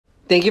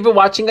Thank you for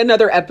watching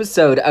another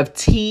episode of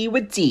Tea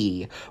with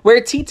D, where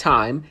tea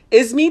time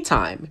is me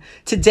time.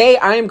 Today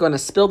I am going to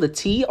spill the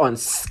tea on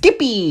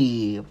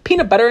Skippy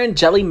peanut butter and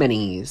jelly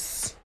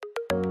minis.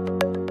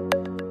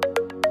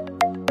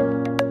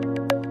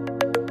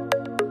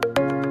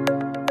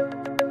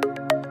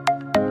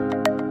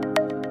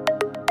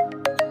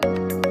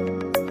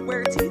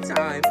 Where tea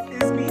time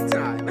is me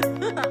time.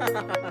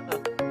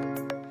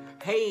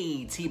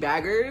 Hey, tea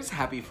baggers,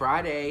 happy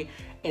Friday.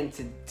 And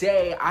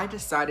today I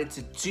decided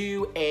to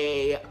do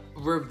a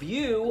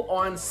review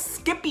on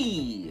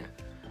Skippy.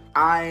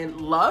 I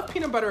love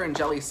peanut butter and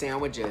jelly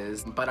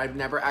sandwiches, but I've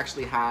never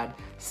actually had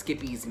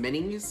Skippy's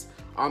minis.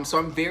 So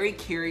I'm very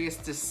curious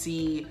to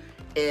see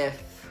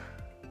if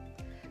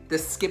the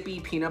Skippy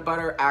peanut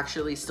butter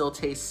actually still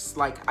tastes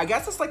like, I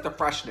guess it's like the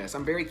freshness.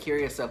 I'm very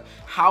curious of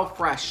how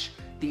fresh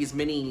these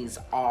minis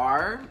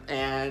are.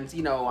 And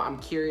you know, I'm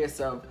curious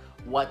of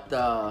what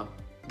the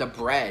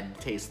bread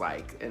tastes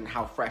like and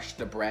how fresh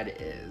the bread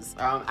is.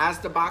 As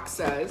the box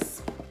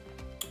says,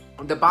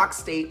 the box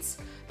states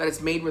that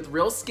it's made with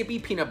real Skippy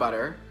peanut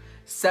butter,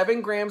 7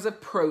 grams of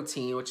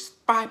protein, which is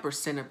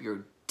 5% of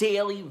your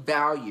daily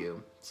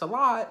value. It's a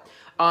lot.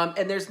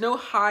 And there's no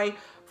high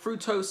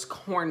fructose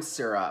corn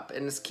syrup.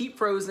 And it's keep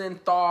frozen,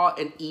 thaw,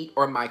 and eat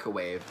or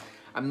microwave.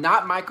 I'm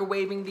not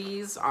microwaving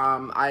these.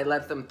 I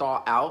let them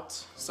thaw out,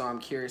 so I'm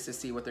curious to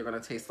see what they're gonna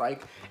taste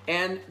like.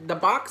 And the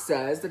box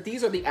says that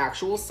these are the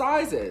actual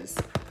sizes.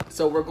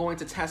 So we're going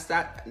to test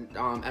that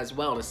as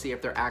well to see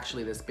if they're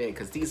actually this big,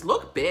 because these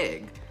look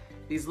big.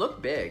 These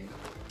look big.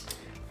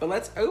 But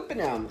let's open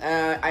them.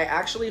 I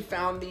actually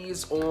found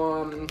these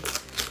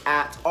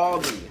at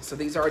Aldi. So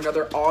these are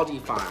another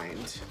Aldi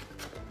find.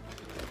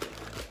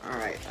 All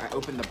right, I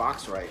opened the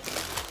box right.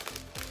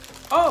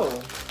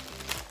 Oh.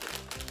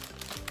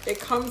 It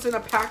comes in a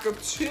pack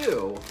of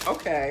 2.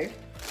 Okay.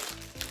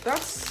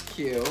 That's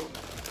cute.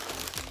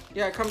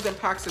 Yeah, it comes in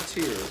packs of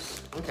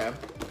 2s. Okay.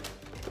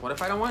 What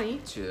if I don't want to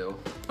eat 2?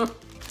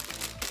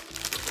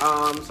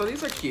 So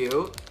these are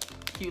cute.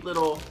 Cute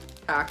little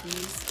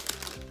packies.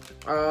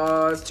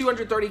 It's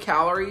 230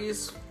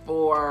 calories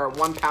for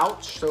 1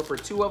 pouch. So for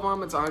 2 of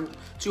them, it's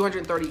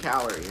 230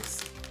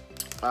 calories.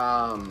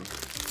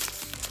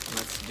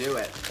 Let's do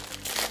it.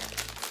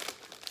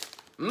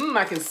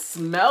 I can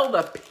smell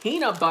the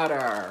peanut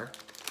butter.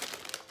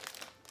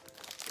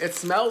 It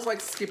smells like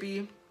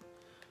Skippy.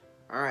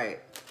 All right.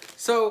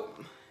 So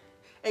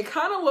it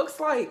kind of looks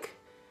like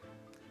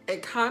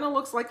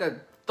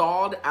a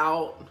thawed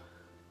out.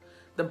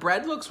 The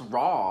bread looks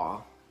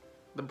raw.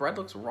 The bread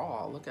looks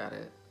raw. Look at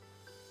it.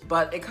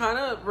 But it kind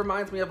of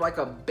reminds me of like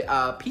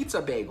a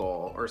pizza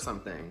bagel or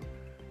something.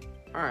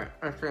 All right,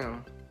 I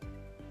found.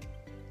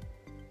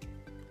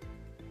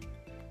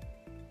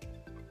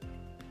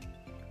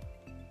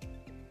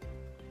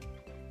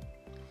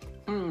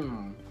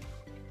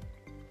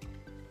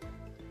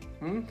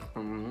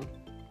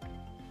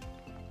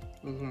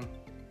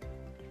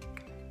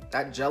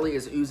 That jelly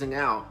is oozing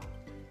out.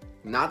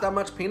 Not that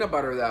much peanut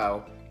butter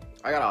though.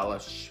 I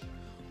got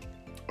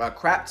a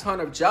crap ton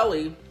of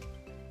jelly.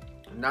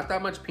 Not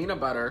that much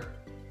peanut butter.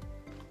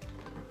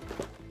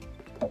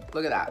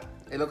 Look at that.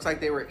 It looks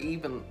like they were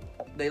even.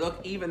 They look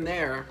even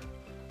there.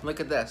 Look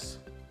at this.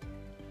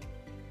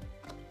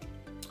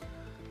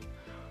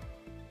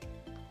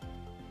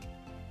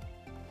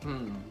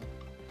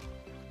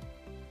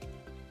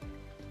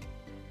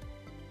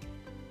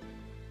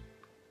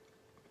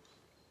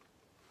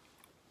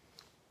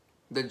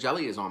 The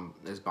jelly is bomb.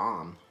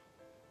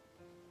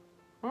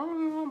 I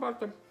don't know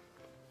about the.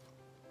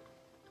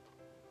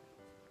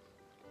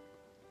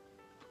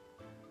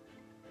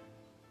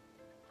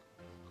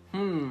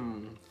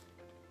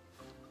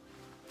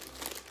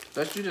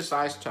 Let's do the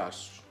size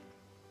test.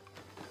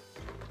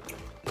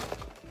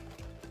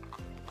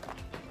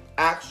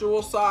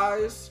 Actual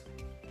size,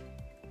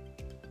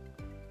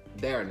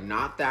 they're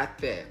not that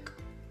thick.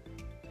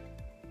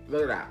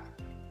 Look at that.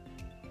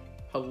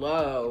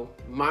 Hello,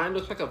 mine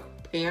looks like a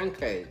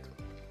pancake.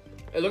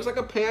 It looks like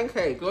a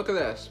pancake. Look at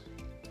this.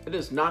 It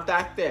is not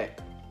that thick.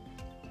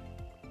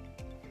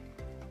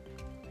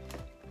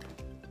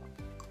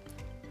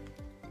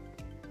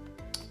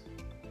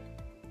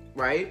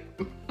 Right?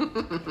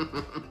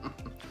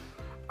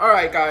 All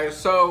right, guys.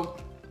 So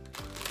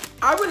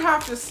I would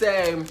have to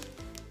say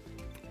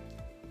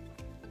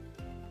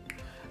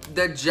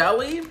the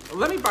jelly.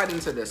 Let me bite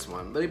into this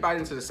one. Let me bite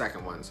into the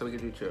second one so we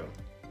can do 2.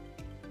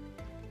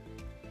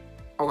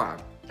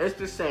 Okay, it's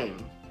the same.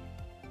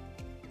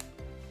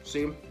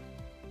 See?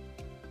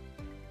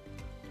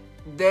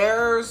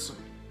 There's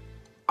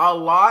a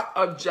lot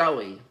of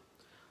jelly,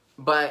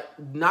 but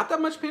not that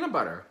much peanut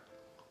butter.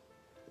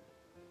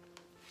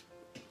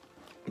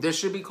 This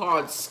should be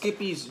called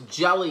Skippy's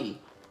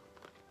Jelly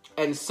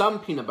and some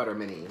peanut butter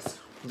minis.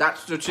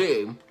 That's the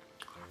tea.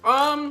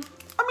 I mean,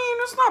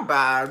 it's not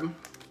bad.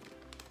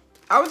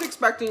 I was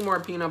expecting more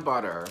peanut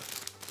butter.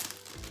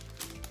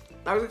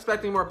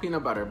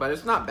 But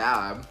it's not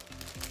bad.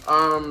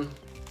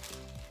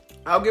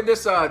 I'll give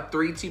this a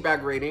 3 tea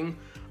bag rating,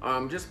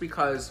 just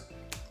because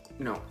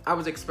you know, I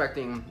was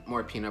expecting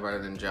more peanut butter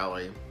than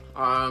jelly.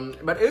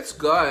 But it's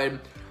good.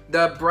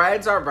 The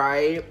breads are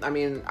right. I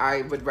mean,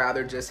 I would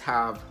rather just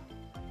have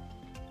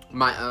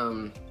my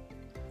own,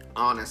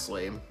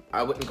 honestly.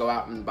 I wouldn't go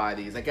out and buy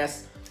these. I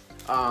guess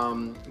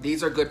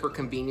these are good for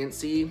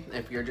conveniency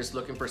if you're just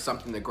looking for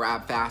something to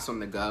grab fast on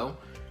the go.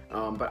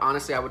 But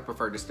honestly, I would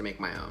prefer just to make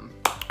my own.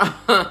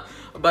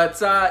 But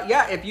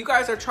yeah, if you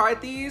guys have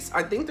tried these,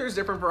 I think there's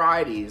different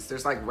varieties.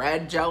 There's like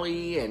red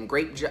jelly and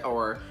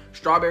or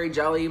strawberry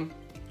jelly.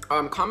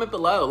 Comment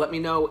below, let me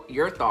know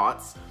your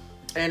thoughts.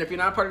 And if you're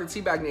not a part of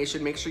the Teabag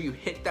Nation, make sure you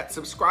hit that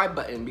subscribe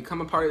button, become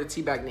a part of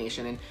the Teabag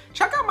Nation, and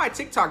check out my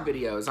TikTok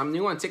videos. I'm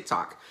new on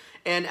TikTok.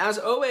 And as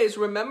always,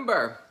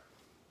 remember,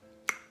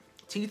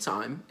 tea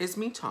time is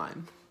me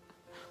time.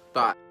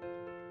 Bye.